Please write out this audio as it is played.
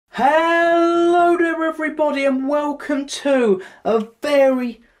Hello there everybody and welcome to a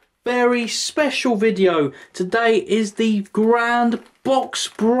very special video. Today is the grand box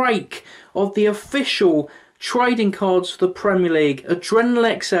break of the official trading cards for the Premier League,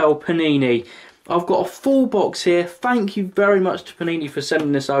 Adrenalyn XL Panini. I've got a full box here. Thank you very much to Panini for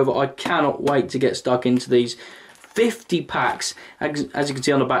sending this over. I cannot wait to get stuck into these 50 packs. As you can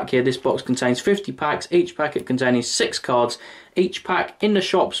see on the back here, this box contains 50 packs, each packet containing 6 cards. Each pack in the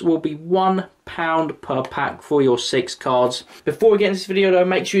shops will be £1 per pack for your 6 cards. Before we get into this video though,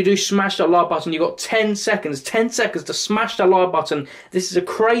 make sure you do smash that like button. You've got 10 seconds to smash that like button. This is a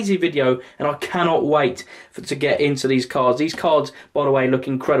crazy video and I cannot wait to get into these cards. These cards, by the way, look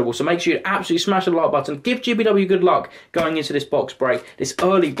incredible. So make sure you absolutely smash the like button. Give GBW good luck going into this box break, this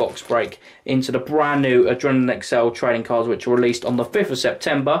early box break into the brand new Adrenalyn XL trading cards which were released on the 5th of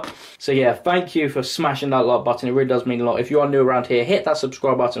September. So yeah, thank you for smashing that like button. It really does mean a lot. If you are new around here, hit that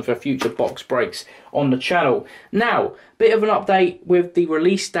subscribe button for future box breaks on the channel. Now, bit of an update with the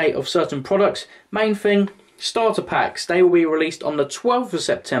release date of certain products. Main thing, starter packs. They will be released on the 12th of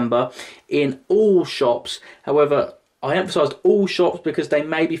September in all shops. However, I emphasised all shops because they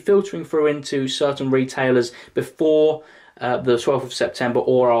may be filtering through into certain retailers before the 12th of September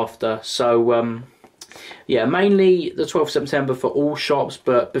or after. So yeah, mainly the 12th of September for all shops,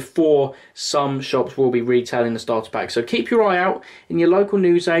 but before some shops will be retailing the starter pack. So keep your eye out in your local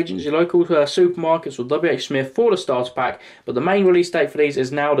news agents, your local supermarkets or WH Smith for the starter pack. But the main release date for these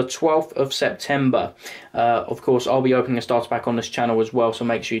is now the 12th of September. Of course, I'll be opening a starter pack on this channel as well, so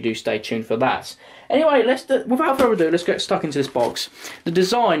make sure you do stay tuned for that. Anyway, without further ado, let's get stuck into this box. The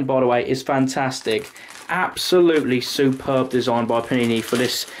design, by the way, is fantastic. Absolutely superb design by Panini for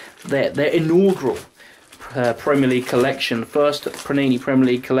this, their inaugural Premier League collection. First Panini Premier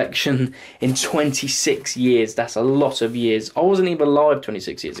League collection in 26 years. That's a lot of years. I wasn't even alive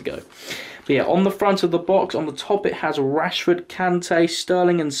 26 years ago. But yeah, on the front of the box, on the top it has Rashford, Kante,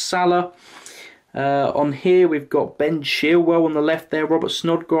 Sterling and Salah. On here we've got Ben Chilwell on the left there, Robert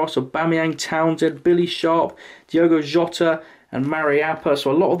Snodgrass, Aubameyang, Townsend, Billy Sharp, Diogo Jota and Mariappa. So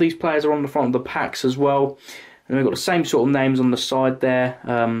a lot of these players are on the front of the packs as well. And we've got the same sort of names on the side there.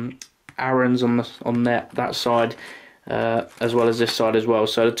 Aaron's on that side, as well as this side as well.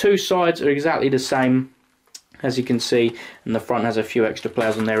 So the two sides are exactly the same, as you can see, and the front has a few extra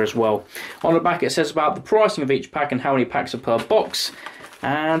players on there as well. On the back it says about the pricing of each pack and how many packs are per box,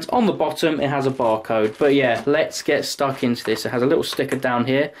 and on the bottom it has a barcode. But yeah, let's get stuck into this. It has a little sticker down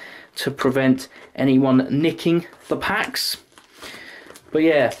here to prevent anyone nicking the packs. But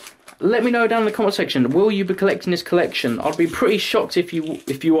yeah, let me know down in the comment section, will you be collecting this collection? I'd be pretty shocked if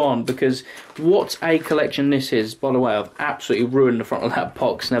you aren't, because what a collection this is. By the way, I've absolutely ruined the front of that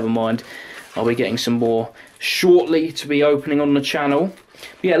box, never mind. I'll be getting some more shortly to be opening on the channel.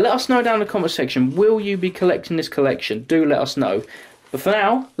 But yeah, let us know down in the comment section, will you be collecting this collection? Do let us know. But for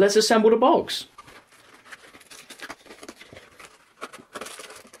now, let's assemble the box.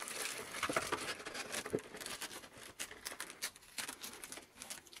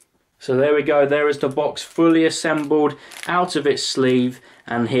 So there we go, there is the box fully assembled out of its sleeve,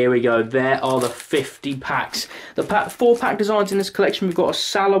 and here we go, there are the 50 packs. The 4-pack designs in this collection, we've got a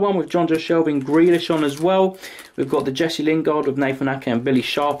Salah one with John Joe Shelby and Grealish on as well. We've got the Jesse Lingard with Nathan Ake and Billy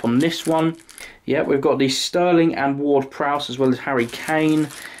Sharp on this one. Yeah, we've got the Sterling and Ward-Prowse as well as Harry Kane.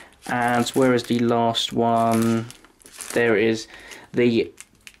 And where is the last one? There it is, the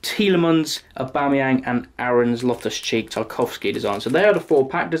Tielemans, Aubameyang and Aaron's Loftus-Cheek Tarkowski design. So they are the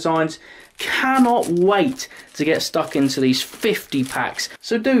 4-pack designs. Cannot wait to get stuck into these 50 packs.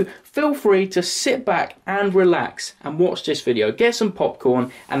 So do feel free to sit back and relax and watch this video. Get some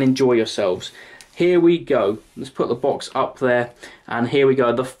popcorn and enjoy yourselves. Here we go. Let's put the box up there, and here we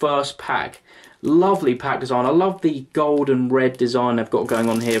go, the first pack. Lovely pack design. I love the gold and red design they've got going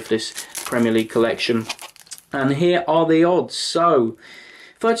on here for this Premier League collection. And here are the odds. So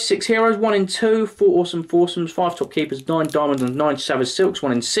 36 heroes, 1 in 2, 4 awesome foursomes, 5 top keepers, 9 diamonds and 9 savage silks,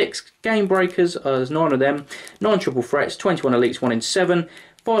 1 in 6. Game breakers, there's 9 of them, 9 triple threats, 21 elites, 1 in 7,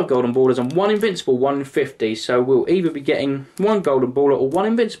 5 golden ballers and 1 invincible, 1 in 50. So we'll either be getting 1 golden baller or 1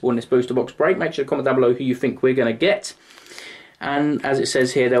 invincible in this booster box break. Make sure to comment down below who you think we're going to get. And as it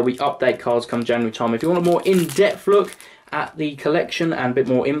says here, there'll be update cards come January time. If you want a more in-depth look at the collection and a bit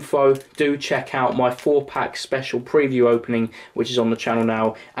more info, do check out my 4-pack special preview opening, which is on the channel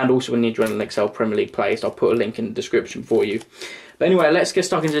now, and also in the Adrenalyn XL Premier League playlist. I'll put a link in the description for you. But anyway, let's get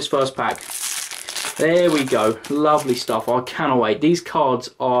stuck into this first pack. There we go, lovely stuff. I cannot wait. These cards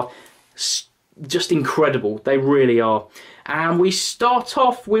are just incredible, they really are. And we start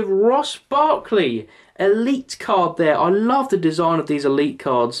off with Ross Barkley, elite card there. I love the design of these elite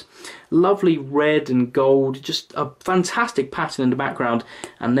cards. Lovely red and gold, just a fantastic pattern in the background.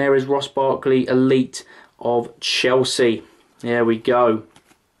 And there is Ross Barkley, elite of Chelsea. There we go.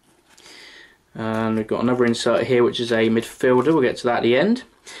 And we've got another insert here, which is a midfielder. We'll get to that at the end.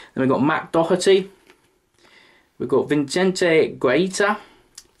 Then we've got Matt Doherty. We've got Vincente Guaita,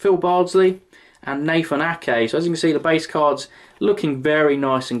 Phil Bardsley, and Nathan Ake. So as you can see, the base cards looking very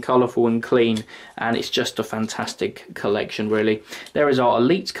nice and colourful and clean, and it's just a fantastic collection, really. There is our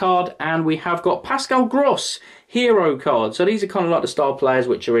elite card, and we have got Pascal Gross hero cards. So these are kind of like the star players,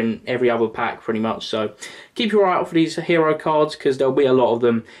 which are in every other pack pretty much. So keep your eye out for these hero cards, because there'll be a lot of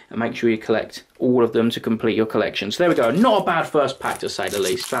them, and make sure you collect all of them to complete your collection. So there we go, not a bad first pack to say the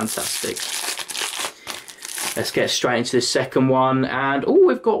least. Fantastic. Let's get straight into the second one, and oh,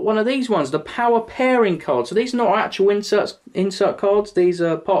 we've got one of these ones, the power pairing cards. So these are not actual insert cards, these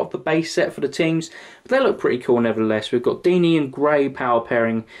are part of the base set for the teams, but they look pretty cool nevertheless. We've got Deeney and Gray power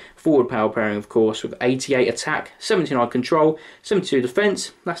pairing, forward power pairing of course, with 88 attack, 79 control, 72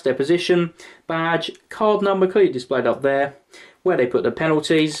 defence, that's their position, badge, card number clearly displayed up there, where they put the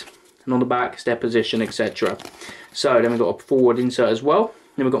penalties, and on the back is their position, etc. So then we've got a forward insert as well.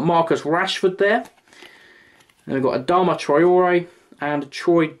 Then we've got Marcus Rashford there. Then we've got Adama Traore and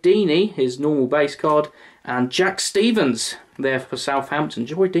Troy Deeney, his normal base card, and Jack Stevens there for Southampton.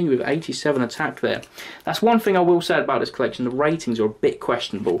 Troy Deeney with 87 attack there. That's one thing I will say about this collection, the ratings are a bit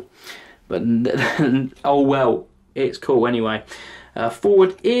questionable. But, oh well, it's cool anyway.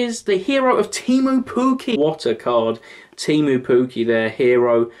 Forward is the hero of Teemu Pukki. What a card. Teemu Pukki there,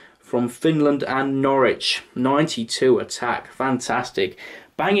 hero from Finland and Norwich. 92 attack, fantastic.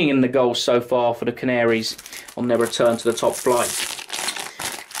 Banging in the goals so far for the Canaries on their return to the top flight.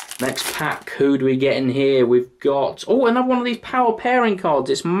 Next pack, who do we get in here? We've got, oh, another one of these power pairing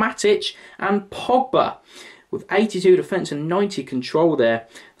cards. It's Matic and Pogba with 82 defence and 90 control there.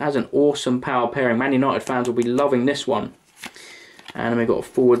 That's an awesome power pairing. Man United fans will be loving this one. And then we've got a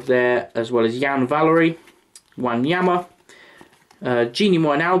forward there, as well as Jan Valery, Wanyama, Gini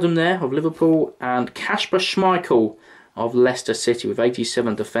Wijnaldum there of Liverpool, and Kasper Schmeichel of Leicester City with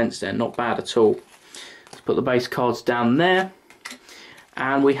 87 defence there, not bad at all. Let's put the base cards down there.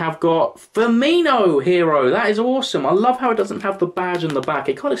 And we have got Firmino hero. That is awesome. I love how it doesn't have the badge on the back.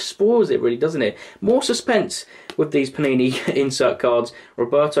 It kind of spoils it really, doesn't it? More suspense with these Panini insert cards.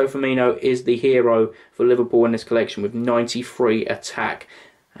 Roberto Firmino is the hero for Liverpool in this collection with 93 attack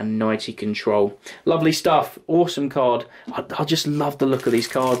and 90 control. Lovely stuff. Awesome card. I just love the look of these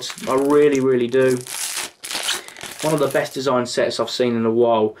cards. I really, really do. One of the best design sets I've seen in a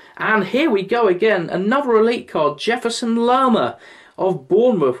while. And here we go again. Another elite card. Jefferson Lerma of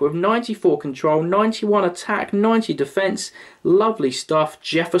Bournemouth with 94 control, 91 attack, 90 defence. Lovely stuff.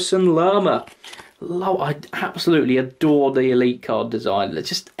 Jefferson Lerma. I absolutely adore the elite card design.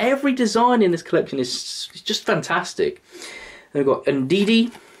 Just every design in this collection is just fantastic. Then we've got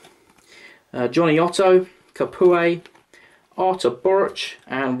Ndidi, Johnny Otto, Kapue, Artur Boruc,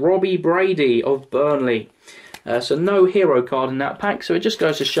 and Robbie Brady of Burnley. So no hero card in that pack, so it just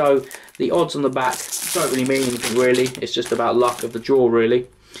goes to show the odds on the back don't really mean anything really, it's just about luck of the draw really.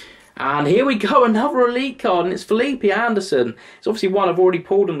 And here we go, another elite card, and it's Felipe Anderson. It's obviously one I've already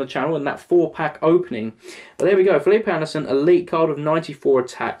pulled on the channel in that 4-pack opening. But there we go, Felipe Anderson, elite card with 94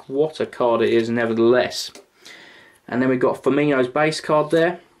 attack. What a card it is nevertheless. And then we've got Firmino's base card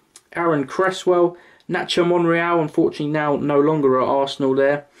there. Aaron Cresswell, Nacho Monreal, unfortunately now no longer at Arsenal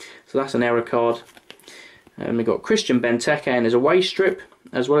there. So that's an error card. And we've got Christian Benteke in his away strip,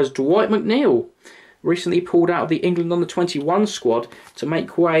 as well as Dwight McNeil, recently pulled out of the England under-21 squad to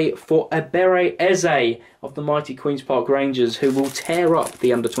make way for Ebere Eze of the mighty Queen's Park Rangers, who will tear up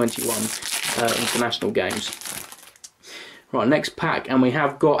the under-21 international games. Right, next pack, and we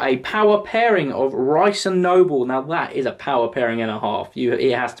have got a power pairing of Rice and Noble. Now that is a power pairing and a half,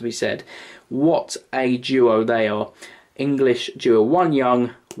 it has to be said. What a duo they are. English duo, one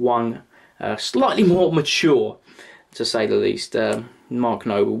young, one slightly more mature, to say the least. Mark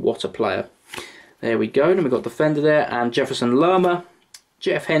Noble, what a player. There we go. Then we've got defender there, and Jefferson Lerma,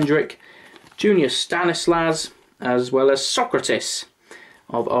 Jeff Hendrick, Junior Stanislas, as well as Socrates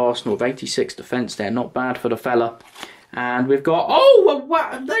of Arsenal with 86 defence there. Not bad for the fella. And we've got, oh, wow,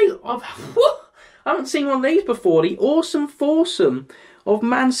 I haven't seen one of these before. The awesome foursome of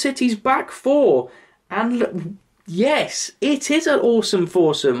Man City's back four. And yes, it is an awesome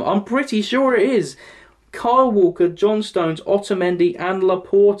foursome. I'm pretty sure it is. Kyle Walker, John Stones, Otamendi and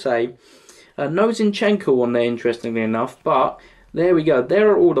Laporte. No Zinchenko on there, interestingly enough. But there we go. There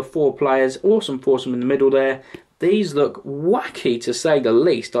are all the four players. Awesome foursome in the middle there. These look wacky, to say the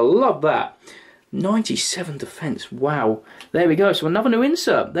least. I love that. 97 defence, wow. There we go, so another new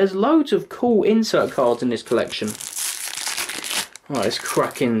insert. There's loads of cool insert cards in this collection. Right, let's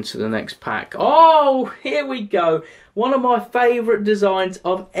crack into the next pack. Oh, here we go. One of my favourite designs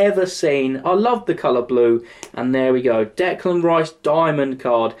I've ever seen. I love the colour blue. And there we go, Declan Rice Diamond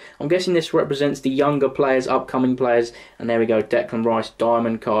card. I'm guessing this represents the younger players, upcoming players. And there we go, Declan Rice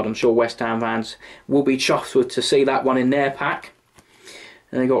Diamond card. I'm sure West Ham fans will be chuffed with to see that one in their pack.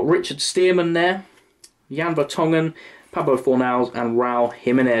 And they got Richard Stearman there, Jan Vertonghen, Pablo Fornals and Raul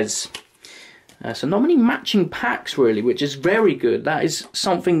Jimenez. So not many matching packs really, which is very good. That is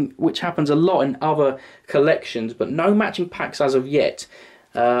something which happens a lot in other collections, but no matching packs as of yet.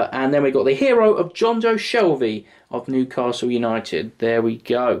 And then we got the hero of Jonjo Shelvey of Newcastle United. There we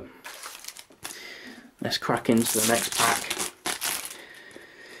go. Let's crack into the next pack.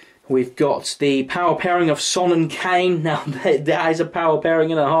 We've got the power pairing of Son and Kane. Now, that is a power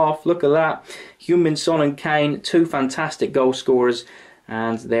pairing and a half. Look at that. Heung-min Son and Kane, two fantastic goal scorers.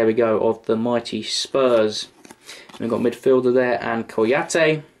 And there we go, of the mighty Spurs. We've got midfielder there, and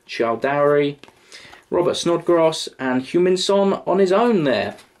Koyate, Chowdhury, Robert Snodgrass, and Heung-min Son on his own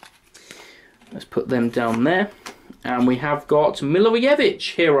there. Let's put them down there. And we have got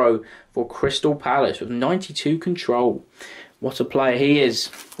Milivojevic, hero for Crystal Palace with 92 control. What a player he is.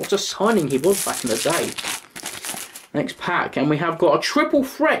 What a signing he was back in the day. Next pack, and we have got a triple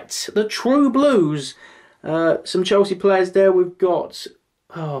threat, the True Blues. Some Chelsea players there. We've got,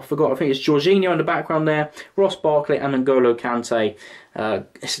 oh, I forgot, I think it's Jorginho in the background there, Ross Barkley and N'Golo Kante.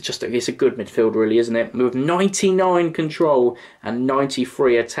 It's a good midfield really, isn't it? With 99 control and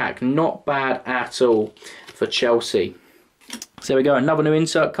 93 attack. Not bad at all for Chelsea. So there we go, another new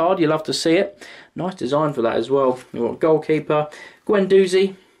insert card. You love to see it. Nice design for that as well. We've got goalkeeper,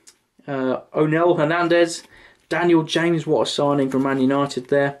 Guendouzi, Onel Hernandez, Daniel James, what a signing from Man United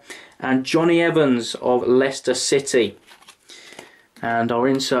there, and Johnny Evans of Leicester City. And our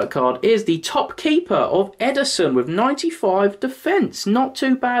insert card is the top keeper of Ederson with 95 defence. Not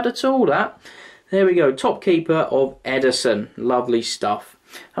too bad at all, that. There we go, top keeper of Ederson. Lovely stuff.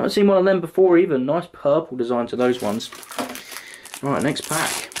 Haven't seen one of them before even. Nice purple design to those ones. Right, next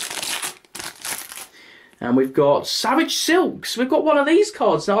pack. And we've got Savage Silks. We've got one of these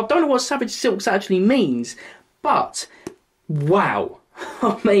cards. Now, I don't know what Savage Silks actually means, but wow.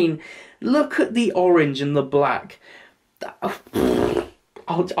 I mean, look at the orange and the black.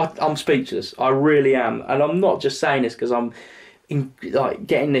 I'm speechless. I really am. And I'm not just saying this because I'm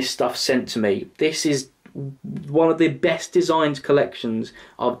getting this stuff sent to me. This is one of the best designed collections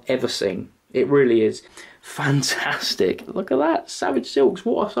I've ever seen. It really is. Fantastic. Look at that. Savage Silks.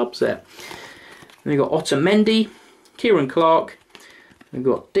 What a subset. We've got Otamendi, Kieran Clark. We've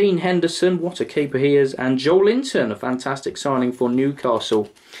got Dean Henderson. What a keeper he is. And Joel Linton. A fantastic signing for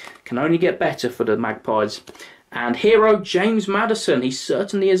Newcastle. Can only get better for the Magpies. And hero James Maddison. He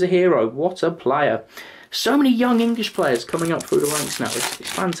certainly is a hero. What a player. So many young English players coming up through the ranks now.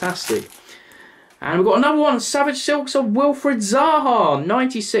 It's fantastic. And we've got another one. Savage Silks of Wilfried Zaha.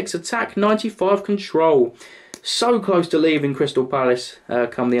 96 attack, 95 control. So close to leaving Crystal Palace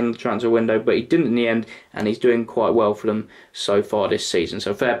come the end of the transfer window, but he didn't in the end, and he's doing quite well for them so far this season.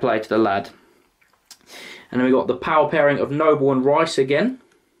 So fair play to the lad. And then we've got the power pairing of Noble and Rice again.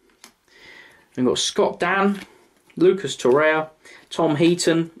 We've got Scott Dan, Lucas Torreira, Tom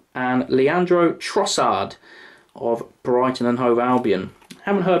Heaton, and Leandro Trossard of Brighton and Hove Albion.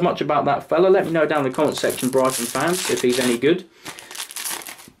 Haven't heard much about that fella. Let me know down in the comment section, Brighton fans, if he's any good.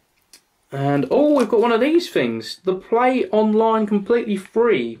 And oh, we've got one of these things. The Play Online completely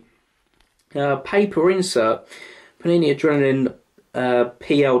free paper insert. Panini Adrenalyn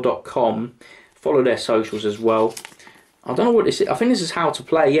PL.com. Follow their socials as well. I don't know what this is. I think this is how to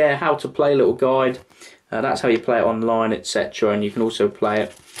play. Yeah, how to play little guide. That's how you play it online, etc. And you can also play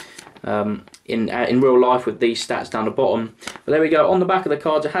it in real life with these stats down the bottom. But there we go. On the back of the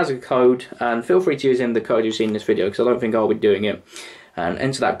cards, it has a code, and feel free to use in the code you've seen in this video because I don't think I'll be doing it. And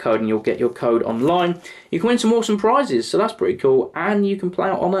enter that code, and you'll get your code online. You can win some awesome prizes, so that's pretty cool. And you can play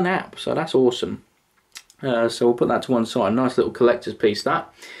it on an app, so that's awesome. So we'll put that to one side. Nice little collector's piece,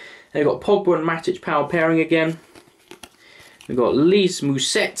 that. Then we've got Pogba and Matic power pairing again. We've got Lise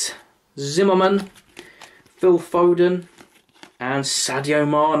Mousset, Zimmerman, Phil Foden, and Sadio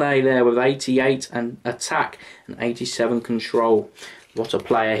Mane there with 88 and attack and 87 control. What a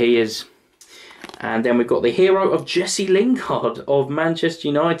player he is. And then we've got the hero of Jesse Lingard of Manchester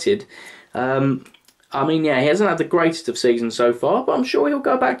United. I mean, yeah, he hasn't had the greatest of seasons so far, but I'm sure he'll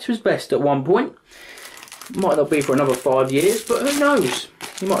go back to his best at one point. Might not be for another 5 years, but who knows?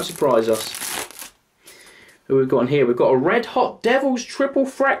 He might surprise us. Who we've got in here? We've got a Red Hot Devils triple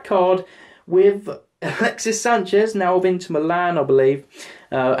threat card with Alexis Sanchez, now of Inter Milan, I believe,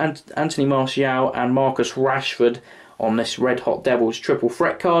 and Anthony Martial and Marcus Rashford on this Red Hot Devils triple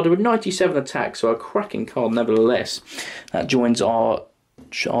threat card with 97 attack, so a cracking card nevertheless. That joins our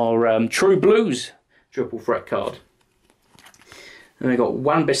True Blues triple threat card. Then we got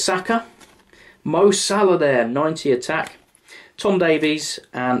Wan-Bissaka, Mo Salah there, 90 attack, Tom Davies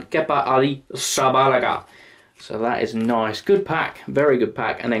and Kepa Arrizabalaga. So that is nice. Good pack, very good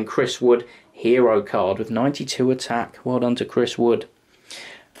pack. And then Chris Wood, hero card with 92 attack. Well done to Chris Wood.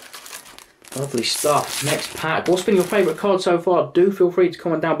 Lovely stuff. Next pack. What's been your favourite card so far? Do feel free to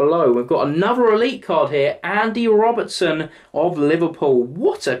comment down below. We've got another elite card here. Andy Robertson of Liverpool.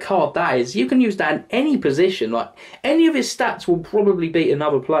 What a card that is. You can use that in any position. Like, any of his stats will probably beat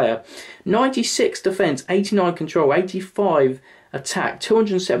another player. 96 defence, 89 control, 85 attack,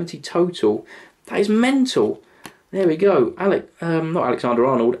 270 total. That is mental. There we go. Not Alexander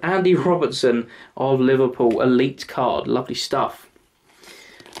Arnold. Andy Robertson of Liverpool. Elite card. Lovely stuff.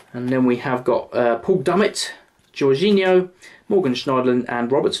 And then we have got Paul Dummett, Jorginho, Morgan Schneiderlin and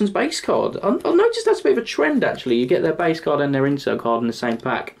Robertson's base card. I've noticed that's a bit of a trend actually. You get their base card and their insert card in the same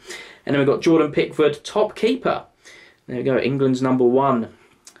pack. And then we've got Jordan Pickford, top keeper. There we go, England's #1.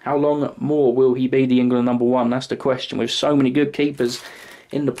 How long more will he be the England #1? That's the question, with so many good keepers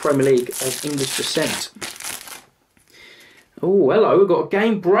in the Premier League of English descent. Oh, hello, we've got a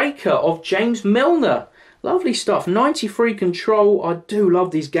game breaker of James Milner. Lovely stuff, 93 control. I do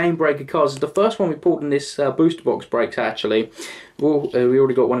love these game breaker cards. It's the first one we pulled in this booster box breaks actually. We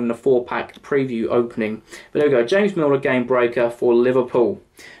already got one in the 4-pack preview opening. But there we go, James Milner game breaker for Liverpool.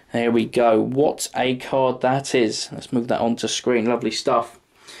 There we go, what a card that is. Let's move that onto screen, lovely stuff.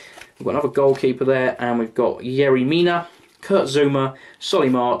 We've got another goalkeeper there, and we've got Yerry Mina, Kurt Zouma, Solly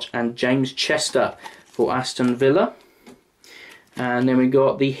March and James Chester for Aston Villa. And then we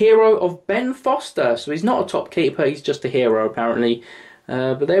got the hero of Ben Foster. So he's not a top keeper, he's just a hero apparently.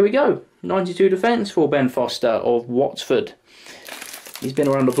 But there we go. 92 defence for Ben Foster of Watford. He's been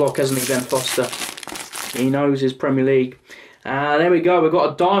around the block, hasn't he, Ben Foster? He knows his Premier League. And there we go. We've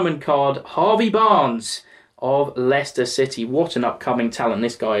got a diamond card. Harvey Barnes of Leicester City. What an upcoming talent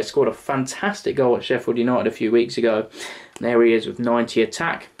this guy has. Scored a fantastic goal at Sheffield United a few weeks ago. And there he is with 90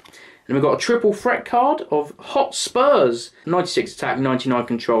 attack. And we've got a triple threat card of Hot Spurs. 96 attack, 99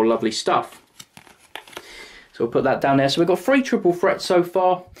 control, lovely stuff. So we'll put that down there. So we've got 3 triple threats so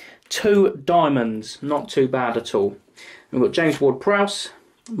far. 2 diamonds, not too bad at all. We've got James Ward-Prowse,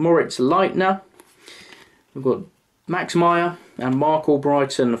 Moritz Leitner. We've got Max Meyer and Mark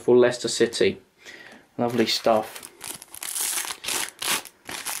Albrighton for Leicester City. Lovely stuff.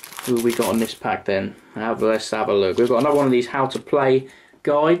 Who have we got on this pack then? Let's have a look. We've got another one of these how to play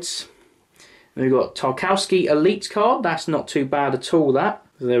guides. We've got Tarkowski Elite card. That's not too bad at all, that.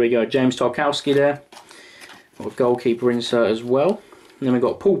 So there we go, James Tarkowski there. Got a goalkeeper insert as well. And then we've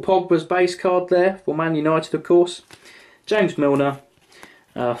got Paul Pogba's base card there for Man United, of course. James Milner,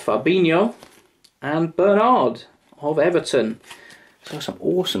 Fabinho, and Bernard of Everton. So some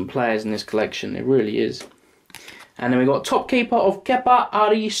awesome players in this collection, it really is. And then we've got top keeper of Kepa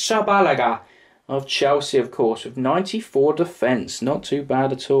Arrizabalaga of Chelsea, of course, with 94 defence. Not too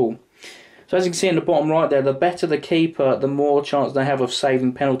bad at all. So as you can see in the bottom right there, the better the keeper, the more chance they have of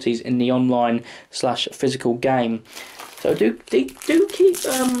saving penalties in the online/physical game. So do keep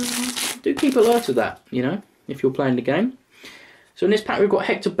alert of that, you know, if you're playing the game. So in this pack we've got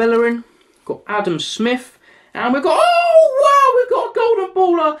Hector Bellerin, got Adam Smith, and we've got, oh wow, we've got a golden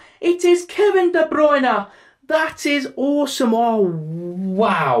baller. It is Kevin De Bruyne. That is awesome. Oh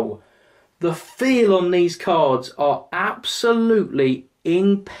wow. The feel on these cards are absolutely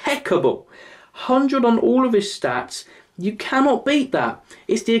impeccable. 100 on all of his stats. You cannot beat that.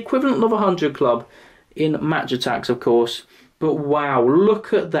 It's the equivalent of a 100 club in match attacks, of course. But wow,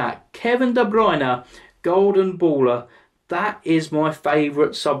 look at that. Kevin De Bruyne, golden baller. That is my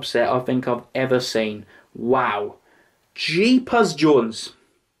favourite subset I think I've ever seen. Wow. Jeepers Jones.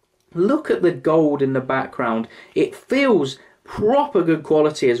 Look at the gold in the background. It feels proper good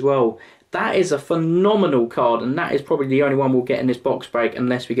quality as well. That is a phenomenal card, and that is probably the only one we'll get in this box break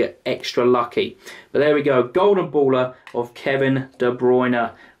unless we get extra lucky. But there we go, golden baller of Kevin De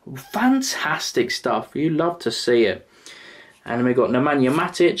Bruyne. Fantastic stuff. You love to see it. And then we've got Nemanja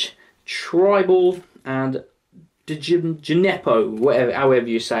Matic, Tribal, and Djenepo, however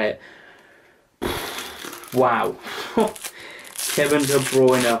you say it. Wow. Kevin De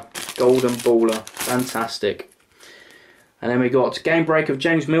Bruyne, golden baller. Fantastic. And then we got game break of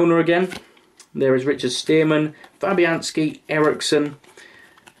James Milner again. There is Richard Stearman, Fabianski, Eriksson.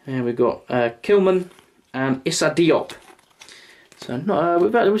 And we've got Kilman and Issa Diop. So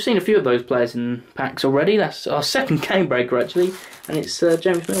we've seen a few of those players in packs already. That's our second game breaker actually, and it's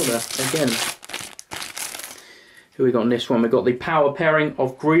James Milner again. Who we got in this one? We've got the power pairing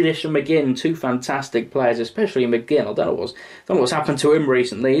of Grealish and McGinn, two fantastic players, especially McGinn. I don't know what's happened to him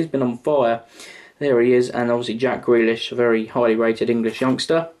recently. He's been on fire. There he is, and obviously Jack Grealish, a very highly rated English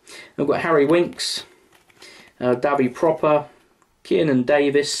youngster. We've got Harry Winks, Davy Proper, Kiernan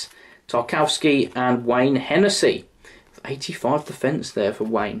Davis, Tarkowski, and Wayne Hennessy. 85 defence there for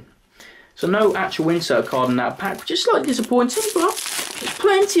Wayne. So no actual insert card in that pack, which is slightly disappointing, but there's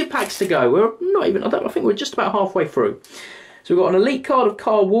plenty of packs to go. We're not even, I think we're just about halfway through. So we've got an elite card of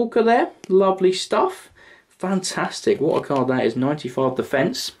Carl Walker there. Lovely stuff. Fantastic. What a card that is. 95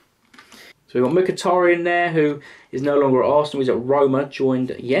 defence. So we've got Mkhitaryan there, who is no longer at Arsenal. He's at Roma,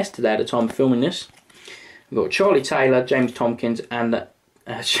 joined yesterday at the time of filming this. We've got Charlie Taylor, James Tompkins, and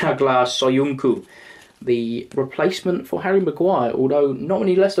Shaglar Soyuncu, the replacement for Harry Maguire, although not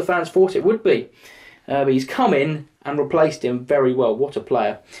many Leicester fans thought it would be. But he's come in and replaced him very well. What a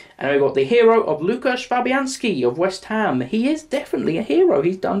player. And we've got the hero of Lukasz Fabianski of West Ham. He is definitely a hero.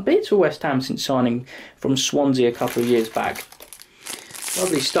 He's done bits for West Ham since signing from Swansea a couple of years back.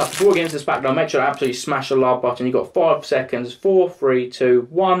 Lovely stuff. Before we get into this pack, though, make sure to absolutely smash the like button. You've got 5 seconds. 4, 3, 2,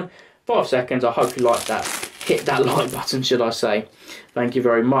 1. 5 seconds. I hope you like that. Hit that like button, should I say. Thank you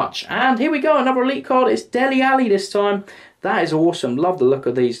very much. And here we go. Another elite card. It's Dele Alli this time. That is awesome. Love the look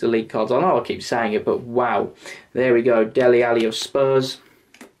of these elite cards. I know I keep saying it, but wow. There we go. Dele Alli of Spurs.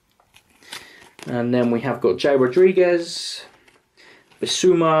 And then we have got Jay Rodriguez,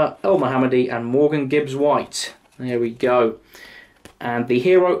 Bissouma, El Mohammadi, and Morgan Gibbs-White. There we go. And the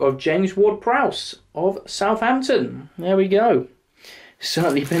hero of James Ward-Prowse of Southampton. There we go.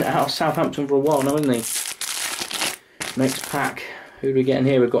 Certainly been out of Southampton for a while now, hasn't he? Next pack. Who do we get in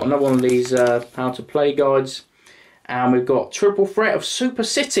here? We've got another one of these how to play guides. And we've got triple threat of Super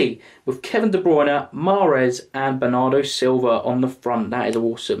City with Kevin De Bruyne, Mahrez, and Bernardo Silva on the front. That is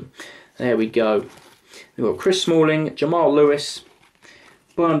awesome. There we go. We've got Chris Smalling, Jamal Lewis,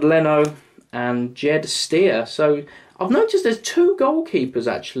 Bernd Leno, and Jed Steer. So I've noticed there's 2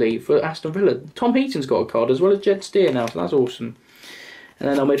 goalkeepers actually for Aston Villa. Tom Heaton's got a card as well as Jed Steer now, so that's awesome. And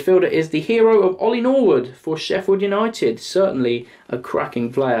then our midfielder is the hero of Ollie Norwood for Sheffield United. Certainly a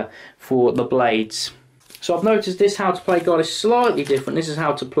cracking player for the Blades. So I've noticed this how to play guide is slightly different. This is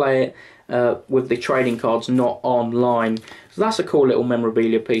how to play it with the trading cards, not online. So that's a cool little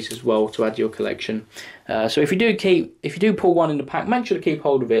memorabilia piece as well to add to your collection. So if you do pull one in the pack, make sure to keep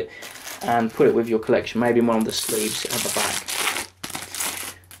hold of it and put it with your collection, maybe in one of the sleeves at the back.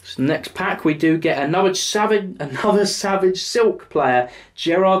 So next pack we do get another Savage Silk player,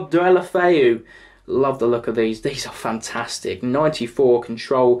 Gerard Deulofeu. Love the look of these. These are fantastic. 94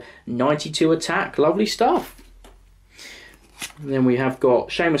 control, 92 attack. Lovely stuff. And then we have got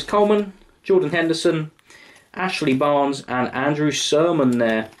Seamus Coleman, Jordan Henderson, Ashley Barnes, and Andrew Sermon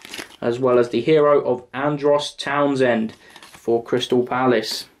there, as well as the hero of Andros Townsend for Crystal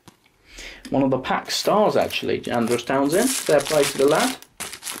Palace. One of the pack stars, actually, Andros Townsend. Fair play to the lad.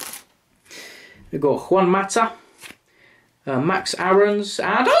 We've got Juan Mata, Max Aarons,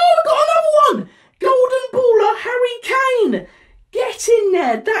 and oh, we've got another one! Golden Baller, Harry Kane! Get in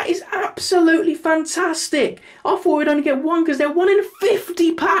there! That is absolutely fantastic! I thought we'd only get one because they're 1 in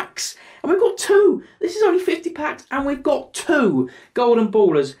 50 packs! And we've got 2! This is only 50 packs and we've got 2 Golden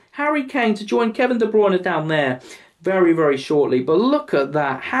Ballers. Harry Kane to join Kevin De Bruyne down there very, very shortly. But look at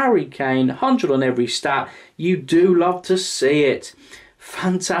that. Harry Kane, 100 on every stat. You do love to see it.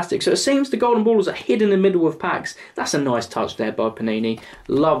 Fantastic. So it seems the Golden Ballers are hidden in the middle of packs. That's a nice touch there by Panini.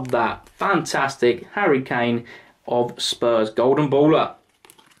 Love that. Fantastic. Harry Kane of Spurs, Golden Baller.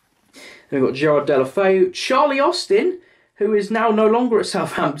 Then we've got Gerard Deulofeu, Charlie Austin, who is now no longer at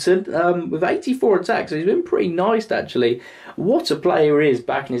Southampton, with 84 attacks. So he's been pretty nice, actually. What a player he is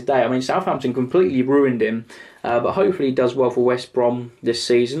back in his day. I mean, Southampton completely ruined him. But hopefully he does well for West Brom this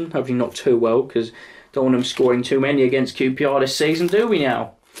season. Hopefully not too well, because don't want him scoring too many against QPR this season, do we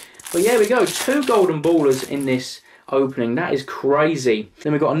now? But yeah, we go. 2 Golden Ballers in this opening. That is crazy.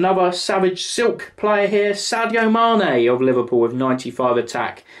 Then we've got another Savage Silk player here, Sadio Mane of Liverpool with 95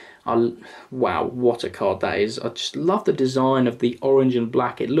 attack. Wow, what a card that is. I just love the design of the orange and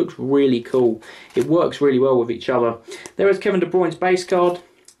black. It looks really cool. It works really well with each other. There is Kevin De Bruyne's base card,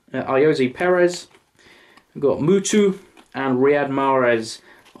 Ayoze Perez. We've got Mutu and Riyad Mahrez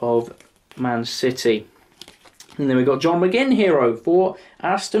of Man City. And then we've got John McGinn hero for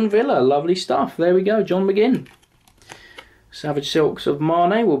Aston Villa. Lovely stuff. There we go, John McGinn. Savage Silks of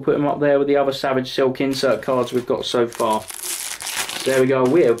Mane. We'll put him up there with the other Savage Silk insert cards we've got so far. So there we go.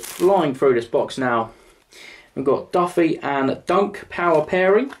 We're flying through this box now. We've got Duffy and Dunk power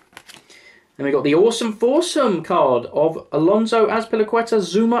pairing. Then we've got the Awesome Foursome card of Alonso, Azpilicueta,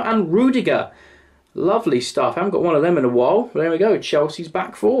 Zuma and Rudiger. Lovely stuff. I haven't got one of them in a while. But there we go. Chelsea's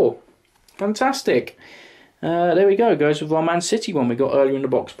back four. Fantastic. There we go. Goes with our Man City one we got earlier in the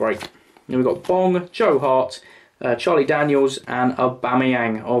box break. Then we've got Bong, Joe Hart, Charlie Daniels and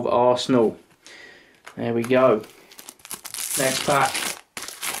Aubameyang of Arsenal. There we go. Next pack.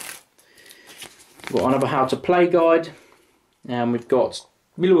 We've got another How to Play guide. And we've got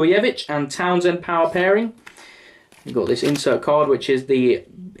Milivojevic and Townsend power pairing. We've got this insert card, which is the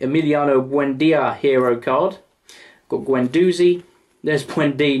Emiliano Buendia hero card. Got Guendouzi. There's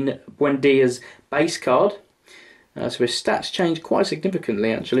Buendia's base card. So his stats changed quite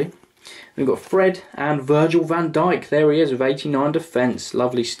significantly, actually. We've got Fred and Virgil van Dijk. There he is with 89 defence.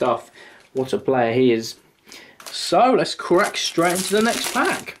 Lovely stuff. What a player he is. So let's crack straight into the next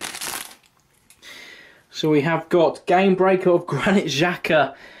pack. So we have got Game Breaker of Granit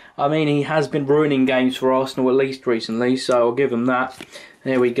Xhaka. I mean, he has been ruining games for Arsenal at least recently, so I'll give him that.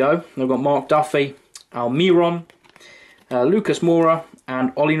 There we go. We've got Mark Duffy, Almiron, Lucas Moura,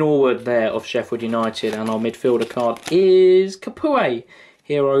 and Ollie Norwood there of Sheffield United. And our midfielder card is Capoue,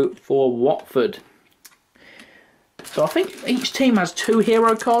 hero for Watford. So I think each team has 2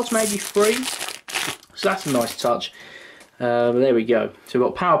 hero cards, maybe 3. So that's a nice touch. But there we go. So we've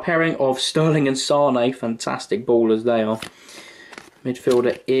got power pairing of Sterling and Sane. Fantastic ballers they are.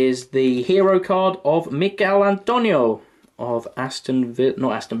 Midfielder is the hero card of Miguel Antonio of West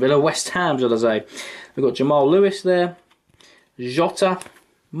Ham, should I say. We've got Jamal Lewis there, Jota,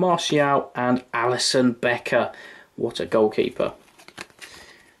 Martial and Alisson Becker. What a goalkeeper.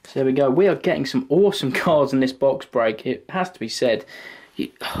 So there we go. We are getting some awesome cards in this box break. It has to be said.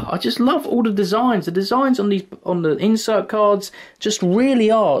 I just love all the designs. The designs on the insert cards just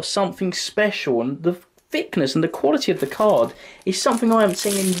really are something special, and the thickness and the quality of the card is something I haven't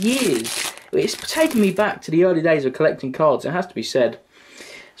seen in years. It's taken me back to the early days of collecting cards, it has to be said.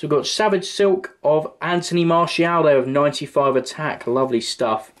 So we've got Savage Silk of Anthony Martial there with 95 attack. Lovely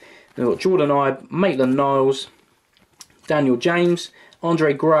stuff. We've got Jordan Ibe, Maitland-Niles, Daniel James,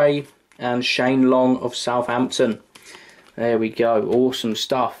 Andre Gray and Shane Long of Southampton. There we go. Awesome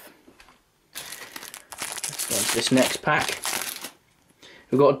stuff. Let's go into this next pack.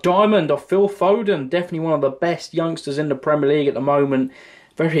 We've got a Diamond of Phil Foden. Definitely one of the best youngsters in the Premier League at the moment.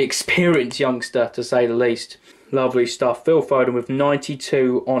 Very experienced youngster, to say the least. Lovely stuff. Phil Foden with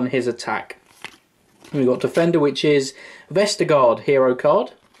 92 on his attack. We've got Defender, which is Vestergaard hero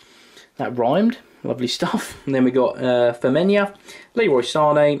card. That rhymed. Lovely stuff. And then we got Femenia, Leroy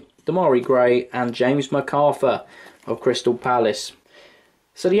Sane, Damari Gray and James MacArthur of Crystal Palace.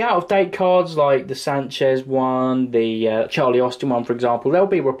 So the out-of-date cards like the Sanchez one, the Charlie Austin one, for example, they'll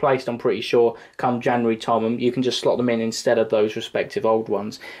be replaced, I'm pretty sure, come January time, and you can just slot them in instead of those respective old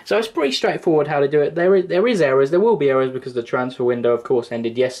ones. So it's pretty straightforward how to do it. There is errors. There will be errors because the transfer window, of course,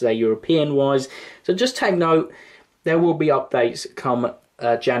 ended yesterday European-wise. So just take note, there will be updates come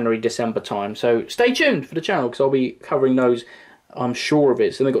January, December time. So stay tuned for the channel because I'll be covering those, I'm sure of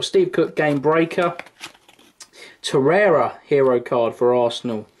it. So they've got Steve Cook, Game Breaker. Torreira hero card for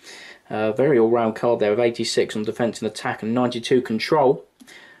Arsenal. Very all-round card there with 86 on defence and attack and 92 control.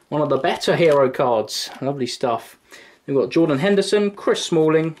 One of the better hero cards. Lovely stuff. We've got Jordan Henderson, Chris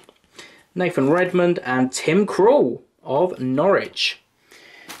Smalling, Nathan Redmond and Tim Krul of Norwich.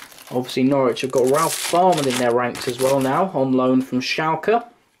 Obviously Norwich have got Ralph Farman in their ranks as well now, on loan from Schalke.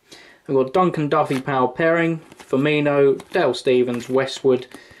 We've got Duncan Duffy power pairing, Firmino, Dale Stevens, Westwood,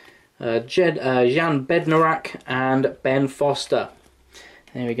 Jan Bednarak and Ben Foster.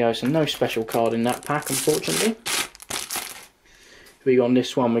 There we go, so no special card in that pack, unfortunately. We got on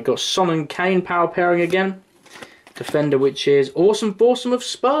this one, we've got Son and Kane power pairing again. Defender, which is Awesome Foursome of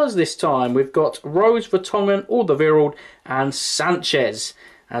Spurs this time. We've got Rose, Vertonghen, Alderweireld and Sanchez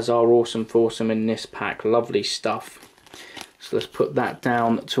as our Awesome Foursome in this pack. Lovely stuff. So let's put that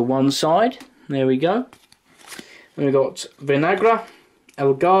down to one side. There we go. And we've got Vinagre,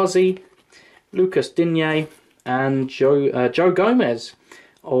 El Ghazi, Lucas Digne and Joe Gomez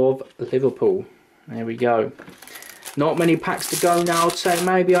of Liverpool. There we go. Not many packs to go now. I'd say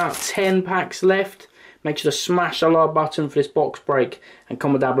maybe about 10 packs left. Make sure to smash the like button for this box break and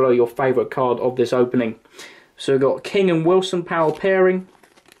comment down below your favourite card of this opening. So we've got King and Wilson power pairing.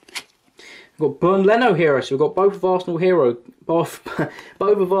 We've got Burn Leno hero. So we've got both of Arsenal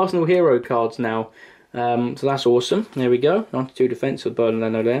hero cards now. So that's awesome. There we go. 92 defence of Burn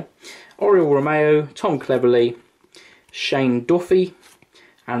Leno there. Oriol Romeo, Tom Cleverley, Shane Duffy,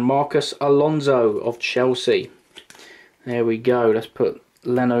 and Marcus Alonso of Chelsea. There we go. Let's put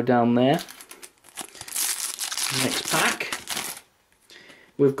Leno down there. Next pack.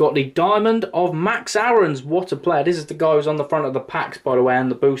 We've got the Diamond of Max Aarons. What a player. This is the guy who's on the front of the packs, by the way, and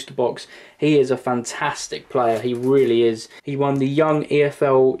the booster box. He is a fantastic player. He really is. He won the Young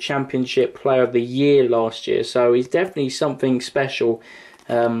EFL Championship Player of the Year last year, so he's definitely something special.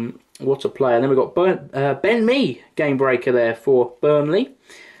 What a player. Then we've got Ben Mee, game breaker there for Burnley.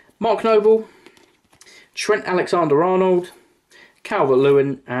 Mark Noble, Trent Alexander-Arnold,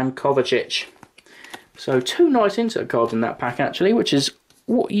 Calvert-Lewin and Kovacic. So 2 nice insert cards in that pack actually, which is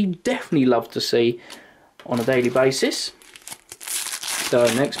what you definitely love to see on a daily basis. So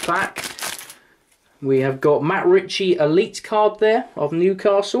next pack, we have got Matt Ritchie Elite card there of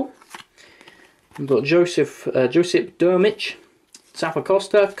Newcastle. We've got Joseph Dermich,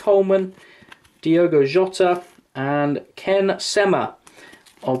 Zappacosta, Coleman, Diogo Jota and Ken Sema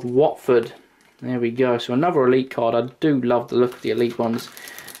of Watford. There we go. So another Elite card. I do love the look of the Elite ones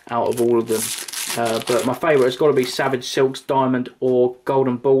out of all of them. But my favourite has got to be Savage Silks, Diamond or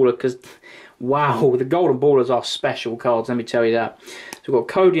Golden Baller, because wow, the Golden Ballers are special cards, let me tell you that. So we've got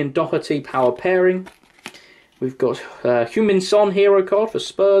Cody and Doherty power pairing. We've got Heung-min Son hero card for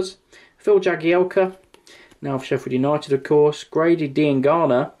Spurs. Phil Jagielka, now for Sheffield United of course. Grady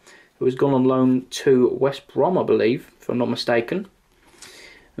Diangana, who has gone on loan to West Brom I believe, if I'm not mistaken.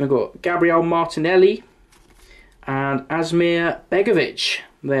 And we've got Gabriel Martinelli and Asmir Begovic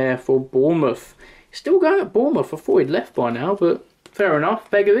there for Bournemouth. Still going at Bournemouth. I thought he'd left by now, but fair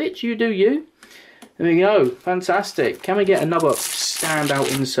enough. Begovic, you do you. There we go. Fantastic. Can we get another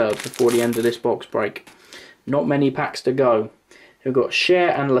standout insert before the end of this box break? Not many packs to go. We've got Cher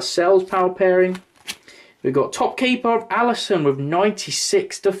and Lascelles power pairing. We've got top keeper of Alisson with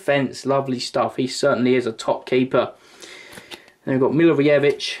 96 defence. Lovely stuff. He certainly is a top keeper. Then we've got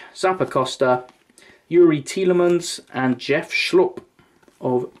Milivojevic, Zappacosta, Yuri Tielemans and Jeff Schlupp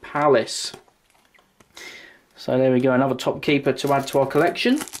of Palace. So there we go, another top keeper to add to our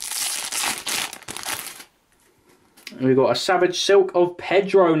collection. And we've got a Savage Silk of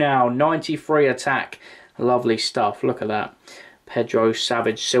Pedro now, 93 attack. Lovely stuff, look at that. Pedro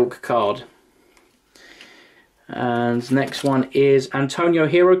Savage Silk card. And next one is Antonio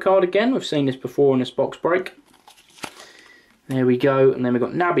hero card again. We've seen this before in this box break. There we go, and then we've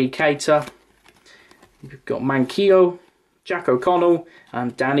got Naby Keita. We've got Manquillo, Jack O'Connell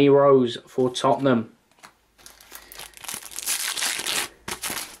and Danny Rose for Tottenham.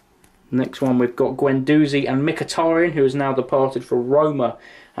 Next one we've got Guendouzi and Mkhitaryan, who has now departed for Roma,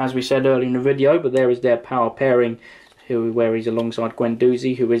 as we said earlier in the video, but there is their power pairing where he's alongside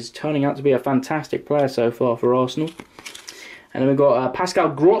Guendouzi, who is turning out to be a fantastic player so far for Arsenal. And then we've got Pascal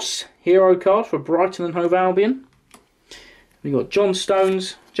Gross hero card for Brighton and Hove Albion. We've got John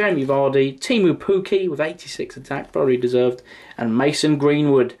Stones, Jamie Vardy, Timu Pukki with 86 attack, probably deserved, and Mason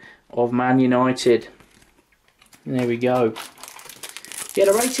Greenwood of Man United. And there we go. Yeah,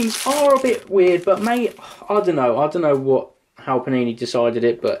 the ratings are a bit weird, but I don't know how Panini decided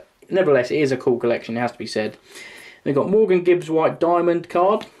it, but nevertheless, it is a cool collection, it has to be said. We've got Morgan Gibbs White Diamond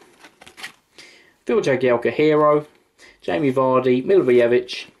card, Phil Jagielka hero, Jamie Vardy,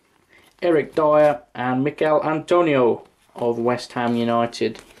 Milivojevic, Eric Dyer, and Mikel Antonio of West Ham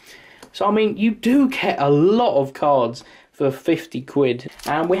United. So I mean, you do get a lot of cards for 50 quid,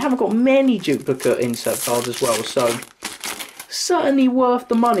 and we haven't got many duplicate insert cards as well, so certainly worth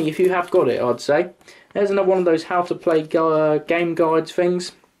the money if you have got it, I'd say. There's another one of those how to play game guides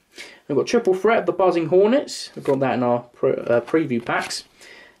things. We've got Triple Threat of the Buzzing Hornets. We've got that in our preview packs.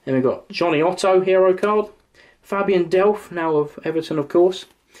 Then we've got Johnny Otto hero card, Fabian Delph, now of Everton of course,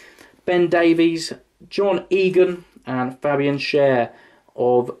 Ben Davies, John Egan and Fabian Schär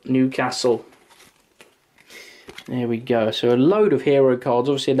of Newcastle. There we go. So a load of hero cards.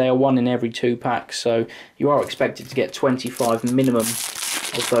 Obviously they are one in every 2 packs, so you are expected to get 25 minimum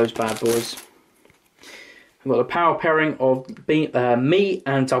of those bad boys. We've got the power pairing of me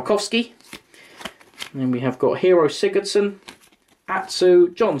and Tarkovsky. And then we have got Hero Sigurdsson,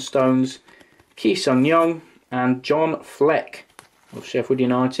 Atsu, John Stones, Ki Sung Young and John Fleck of Sheffield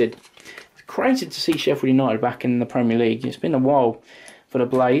United. It's crazy to see Sheffield United back in the Premier League. It's been a while for the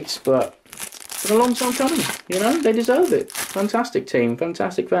Blades, but it's been a long time coming. You know, they deserve it. Fantastic team,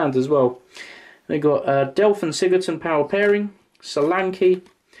 fantastic fans as well. We've got Delph and Sigurdsson power pairing, Solanke,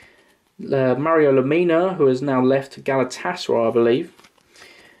 Mario Lemina, who has now left Galatasaray, I believe.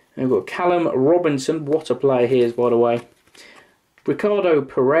 And we've got Callum Robinson, what a player he is, by the way. Ricardo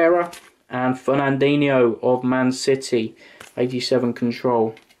Pereira and Fernandinho of Man City, 87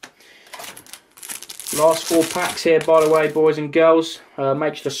 control. Last 4 packs here, by the way, boys and girls.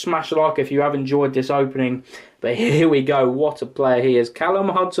 Make sure to smash a like if you have enjoyed this opening. But here we go, what a player he is. Callum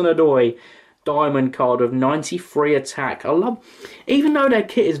Hudson-Odoi, diamond card of 93 attack. I love, even though their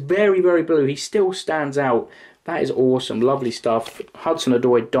kit is very, very blue, he still stands out. That is awesome. Lovely stuff.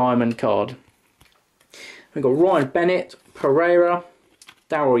 Hudson-Odoi diamond card. We've got Ryan Bennett, Pereira,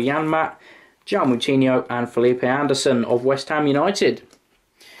 Daryl Janmat, João Moutinho, and Felipe Anderson of West Ham United.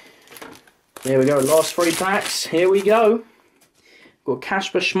 There we go. Last 3 packs. Here we go. We've got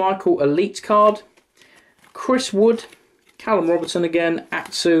Kasper Schmeichel elite card, Chris Wood, Callum Robertson again,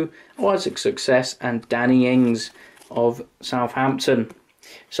 Atsu, Isaac Success, and Danny Ings of Southampton.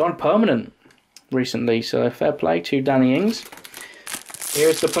 Signed permanent recently, so fair play to Danny Ings.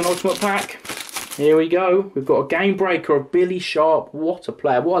 Here's the penultimate pack. Here we go. We've got a game breaker of Billy Sharp. What a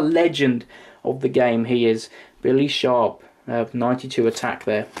player. What a legend of the game he is. Billy Sharp. 92 attack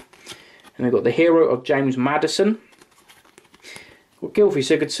there. And we've got the hero of James Maddison. We've got Gylfi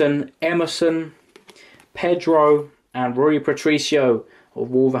Sigurdsson, Emerson, Pedro, and Rui Patricio of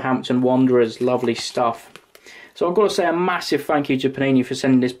Wolverhampton Wanderers. Lovely stuff. So I've got to say a massive thank you to Panini for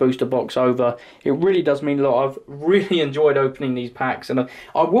sending this booster box over. It really does mean a lot. I've really enjoyed opening these packs, and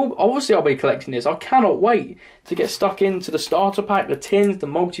I'll be collecting this. I cannot wait to get stuck into the starter pack, the tins, the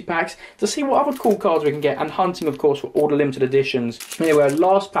multi-packs, to see what other cool cards we can get, and hunting, of course, for all the limited editions. Anyway,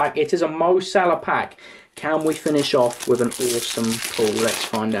 last pack. It is a Mo Salah pack. Can we finish off with an awesome pull? Let's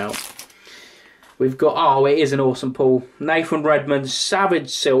find out. We've got, oh, it is an awesome pull. Nathan Redmond, Savage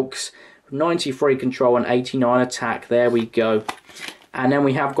Silks, 93 control and 89 attack. There we go. And then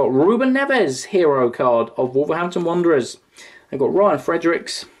we have got Ruben Neves, hero card of Wolverhampton Wanderers. They've got Ryan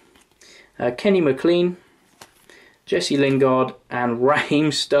Fredericks, Kenny McLean, Jesse Lingard, and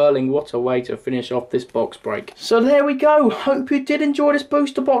Raheem Sterling. What a way to finish off this box break. So there we go. Hope you did enjoy this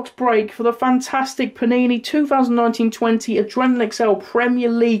booster box break for the fantastic Panini 2019-20 Adrenalyn XL Premier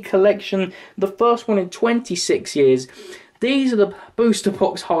League collection. The first one in 26 years. These are the booster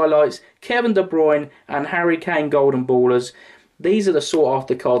box highlights. Kevin De Bruyne and Harry Kane Golden Ballers. These are the sought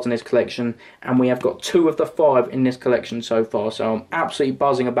after cards in this collection, and we have got 2 of the 5 in this collection so far, so I'm absolutely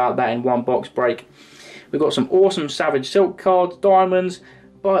buzzing about that in one box break. We've got some awesome Savage Silk cards, diamonds,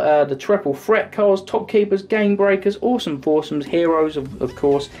 the triple threat cards, top keepers, game breakers, awesome foursomes, heroes of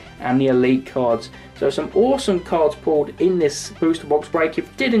course, and the elite cards. So some awesome cards pulled in this booster box break. If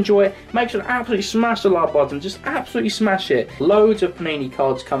you did enjoy it, make sure to absolutely smash the like button. Just absolutely smash it. Loads of Panini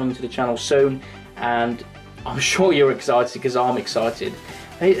cards coming to the channel soon, and I'm sure you're excited because I'm excited.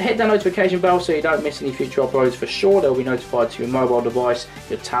 Hit that notification bell so you don't miss any future uploads. For sure, they'll be notified to your mobile device,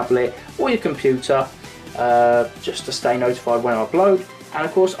 your tablet, or your computer, just to stay notified when I upload. And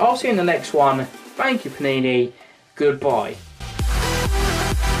of course, I'll see you in the next one. Thank you, Panini. Goodbye.